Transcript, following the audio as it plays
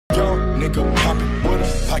nigga poppin' with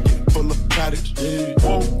a pocket full of cottage.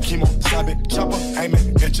 Whoa, chemo, stop it, chopper,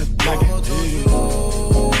 aiming at your noggin.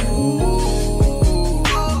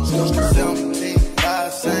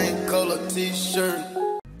 75, same color t-shirt.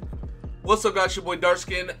 What's up guys, your boy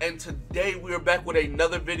Darkskin, and today we are back with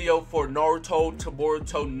another video for Naruto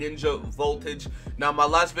Boruto Ninja Voltage. Now my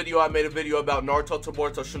last video I made a video about Naruto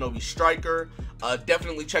Boruto Shinobi Striker.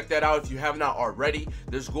 Definitely check that out if you have not already.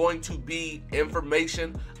 There's going to be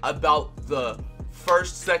information about the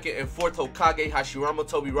first, second, and fourth Hokage, Hashirama,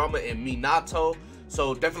 Tobirama, and Minato.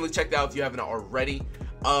 So definitely check that out if you haven't already.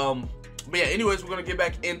 But yeah, anyways, we're gonna get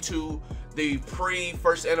back into the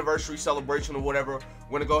pre-first anniversary celebration or whatever.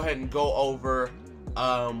 We're gonna go ahead and go over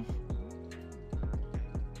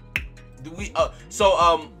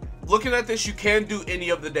looking at this, you can do any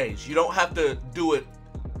of the days. You don't have to do it.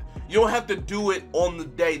 You don't have to do it on the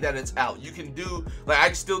day that it's out. You can do, like, I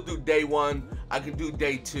can still do day 1, I can do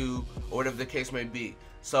day 2, or whatever the case may be.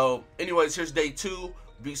 So anyways, here's day 2,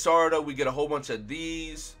 SARADA. We get a whole bunch of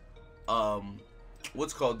these,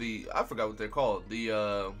 what's called the, I forgot what they're called,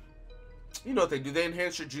 the you know what they do, they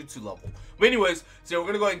enhance your jutsu level. But anyways, so we're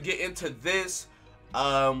gonna go ahead and get into this.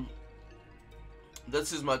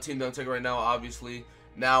 This is my team that I'm taking right now, obviously.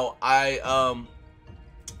 Now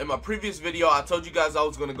in my previous video I told you guys I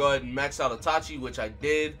was gonna go ahead and max out Itachi, which I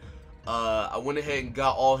did. I went ahead and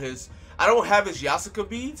got all his, I don't have his Yasuka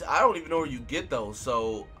beads. I don't even know where you get those,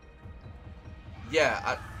 so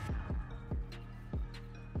yeah,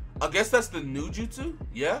 I guess that's the new jutsu.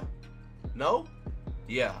 Yeah? No?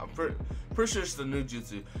 Yeah, I'm pretty sure it's the new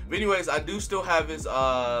jutsu. But anyways, I do still have his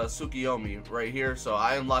Tsukiyomi right here, so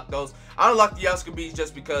I unlocked those. I unlocked the Yasuka beads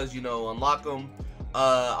just because, you know, unlock them.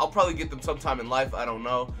 I'll probably get them sometime in life, I don't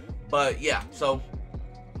know. But yeah, so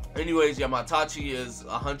anyways, yeah, my Itachi is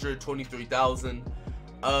 123,000.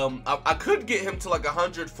 I could get him to like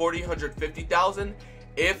 140, 150,000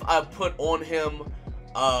 if I put on him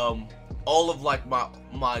all of like my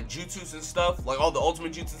jutsus and stuff, like all the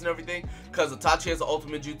ultimate jutsus and everything, because Itachi has an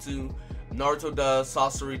ultimate jutsu, Naruto does,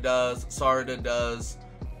 Sasori does, Sarada does,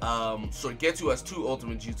 Getsu has 2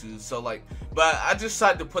 ultimate jutsus. So like, but I just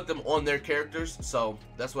decided to put them on their characters, so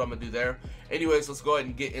that's what I'm gonna do there. Anyways, let's go ahead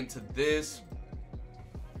and get into this.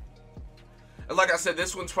 And like I said,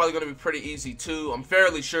 this one's probably gonna be pretty easy too. I'm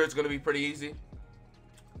fairly sure it's gonna be pretty easy,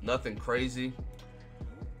 nothing crazy.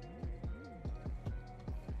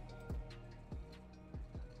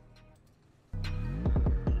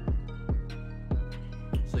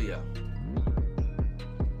 So yeah.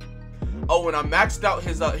 Oh, and I maxed out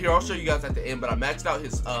his here, I'll show you guys at the end, but I maxed out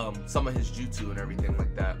his some of his jutsu and everything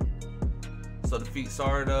like that. So defeat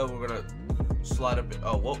Sarada, we're gonna slide up.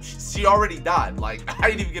 Oh well, she already died. Like, I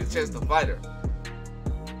didn't even get a chance to fight her.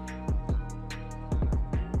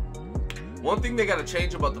 One thing they gotta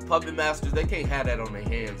change about the puppet masters, they can't have that on their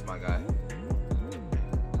hands, my guy.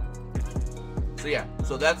 So yeah,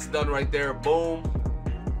 so that's done right there. Boom.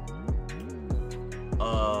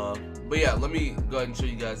 But yeah, let me go ahead and show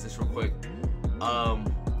you guys this real quick.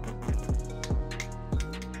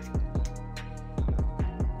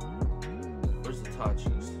 Where's the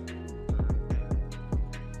Tachis?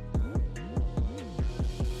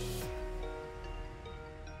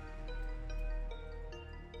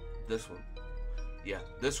 This one. Yeah,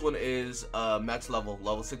 this one is max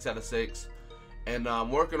level 6 out of 6. And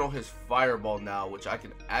I'm working on his fireball now, which I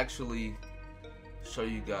can actually show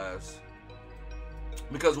you guys.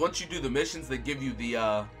 Because once you do the missions, they give you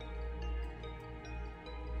the,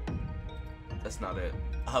 that's not it.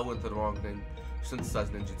 I went to the wrong thing.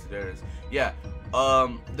 Synthesized ninjutsu, there it is. Yeah,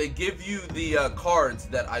 they give you the cards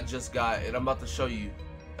that I just got, and I'm about to show you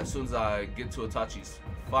as soon as I get to Itachi's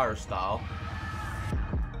fire style.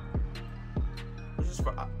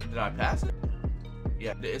 Did I pass it?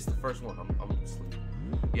 Yeah, it's the first one. I'm asleep.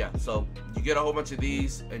 Yeah, so you get a whole bunch of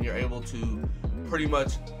these, and you're able to pretty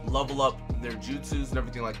much level up their jutsus and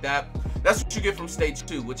everything like that. That's what you get from stage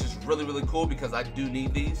 2, which is really, really cool because I do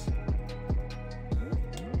need these.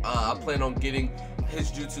 I plan on getting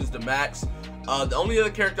his jutsus to max. The only other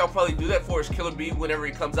character I'll probably do that for is Killer Bee whenever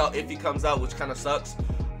he comes out, if he comes out, which kind of sucks.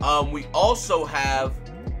 We also have,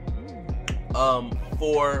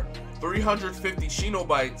 for 350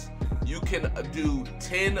 Shinobites, you can do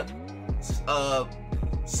 10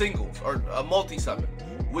 singles or a multi-summon,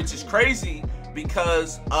 which is crazy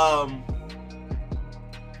because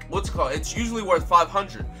what's it called? It's usually worth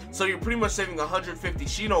 500, so you're pretty much saving 150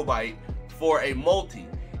 Shinobite for a multi.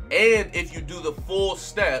 And if you do the full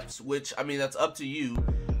steps, which I mean that's up to you,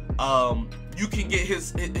 you can get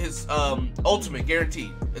his ultimate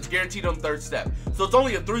guaranteed. It's guaranteed on the 3rd step, so it's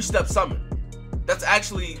only a 3-step summon. That's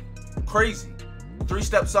actually crazy.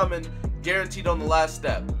 3-step summon guaranteed on the last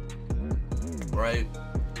step, right?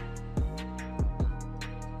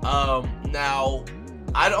 Now,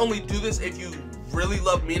 I'd only do this if you really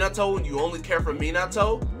love Minato and you only care for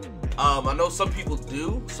Minato. I know some people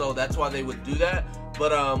do, so that's why they would do that.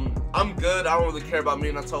 But I'm good. I don't really care about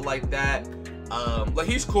Minato like that. Like,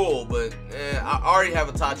 he's cool, but I already have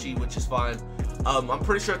Itachi, which is fine. I'm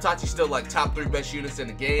pretty sure Itachi's still like top 3 best units in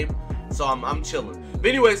the game, so I'm chilling. But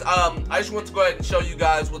anyways, I just want to go ahead and show you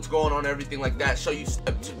guys what's going on, everything like that. Show you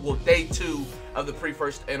day 2 of the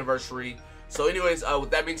pre-1st anniversary. So anyways, with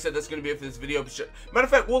that being said, that's gonna be it for this video. Matter of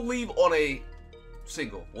fact, we'll leave on a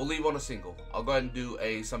single. I'll go ahead and do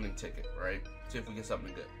a summoning ticket, right? See if we get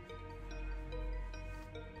something good.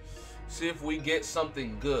 See if we get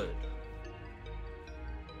something good.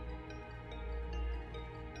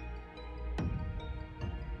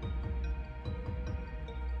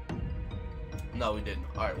 No, we didn't.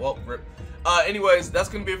 Alright, well, rip. Anyways, that's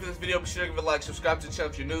going to be it for this video. Be sure to give it a like, subscribe to the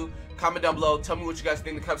channel if you're new. Comment down below. Tell me what you guys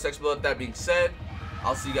think in the comment section below. That being said,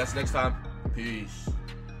 I'll see you guys next time. Peace.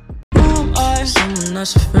 Someone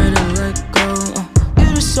that's afraid to let go.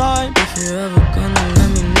 You decide if you're ever gonna let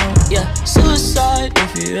me know. Yeah, suicide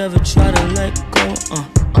if you ever try to let go.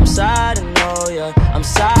 I'm sad, I know, yeah. I'm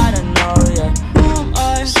sad, I know, yeah. Who am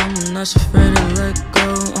I? Someone that's afraid to